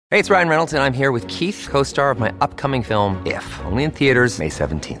Hey, it's Ryan Reynolds, and I'm here with Keith, co-star of my upcoming film, If, only in theaters May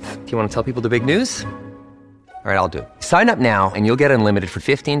 17th. Do you want to tell people the big news? All right, I'll do it. Sign up now and you'll get unlimited for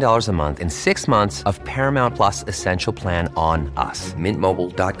 $15 a month and 6 months of Paramount Plus Essential Plan on us.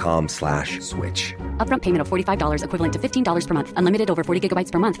 MintMobile.com/switch. Upfront payment of $45 equivalent to $15 per month. Unlimited over 40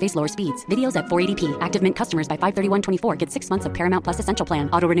 gigabytes per month. Face lower speeds. Videos at 480p. Active Mint customers by 531.24 get 6 months of Paramount Plus Essential Plan.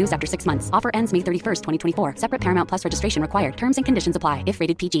 Auto renews after 6 months. Offer ends May 31st, 2024. Separate Paramount Plus registration required. Terms and conditions apply if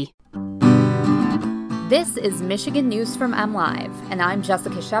rated PG. This is Michigan News from MLive, and I'm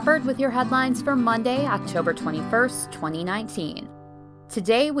Jessica Shepard with your headlines for Monday, October 21st, 2019.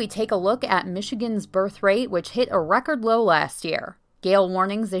 Today, we take a look at Michigan's birth rate, which hit a record low last year. Gale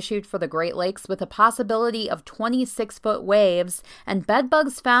warnings issued for the Great Lakes with a possibility of 26-foot waves, and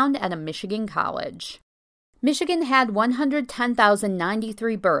bedbugs found at a Michigan college. Michigan had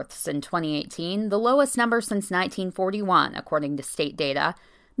 110,093 births in 2018, the lowest number since 1941, according to state data.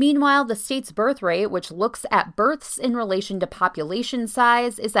 Meanwhile, the state's birth rate, which looks at births in relation to population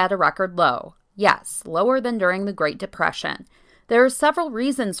size, is at a record low. Yes, lower than during the Great Depression. There are several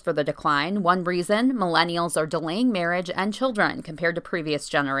reasons for the decline. One reason, millennials are delaying marriage and children compared to previous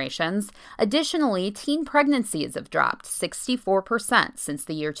generations. Additionally, teen pregnancies have dropped 64% since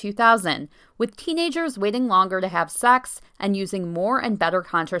the year 2000, with teenagers waiting longer to have sex and using more and better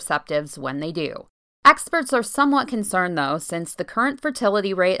contraceptives when they do. Experts are somewhat concerned, though, since the current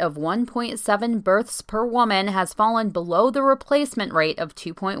fertility rate of 1.7 births per woman has fallen below the replacement rate of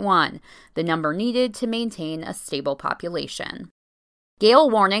 2.1, the number needed to maintain a stable population.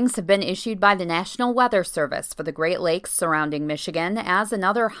 Gale warnings have been issued by the National Weather Service for the Great Lakes surrounding Michigan as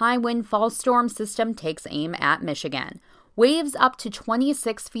another high-wind fall storm system takes aim at Michigan. Waves up to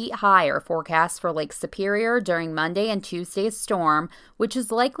 26 feet high are forecast for Lake Superior during Monday and Tuesday's storm, which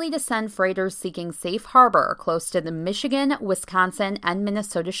is likely to send freighters seeking safe harbor close to the Michigan, Wisconsin, and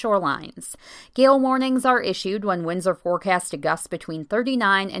Minnesota shorelines. Gale warnings are issued when winds are forecast to gust between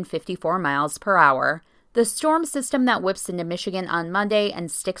 39 and 54 miles per hour. The storm system that whips into Michigan on Monday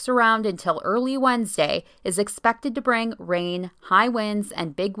and sticks around until early Wednesday is expected to bring rain, high winds,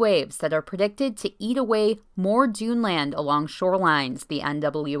 and big waves that are predicted to eat away more dune land along shorelines, the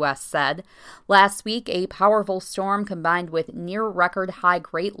NWS said. Last week, a powerful storm combined with near-record high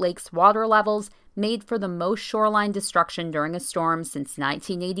Great Lakes water levels made for the most shoreline destruction during a storm since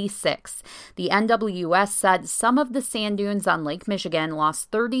 1986. The NWS said some of the sand dunes on Lake Michigan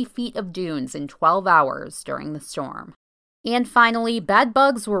lost 30 feet of dunes in 12 hours during the storm. And finally, bed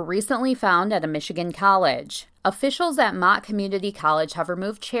bugs were recently found at a Michigan college. Officials at Mott Community College have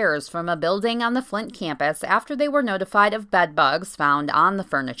removed chairs from a building on the Flint campus after they were notified of bed bugs found on the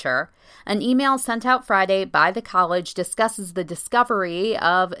furniture. An email sent out Friday by the college discusses the discovery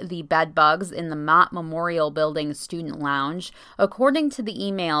of the bed bugs in the Mott Memorial Building student lounge. According to the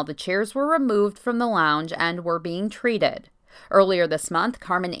email, the chairs were removed from the lounge and were being treated. Earlier this month,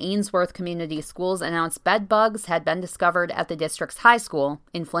 Carmen Ainsworth Community Schools announced bed bugs had been discovered at the district's high school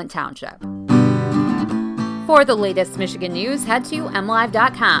in Flint Township. For the latest Michigan news, head to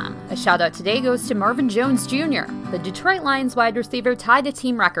MLive.com. A shout-out today goes to Marvin Jones Jr., the Detroit Lions wide receiver tied a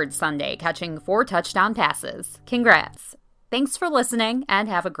team record Sunday, catching 4 touchdown passes. Congrats. Thanks for listening, and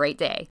have a great day.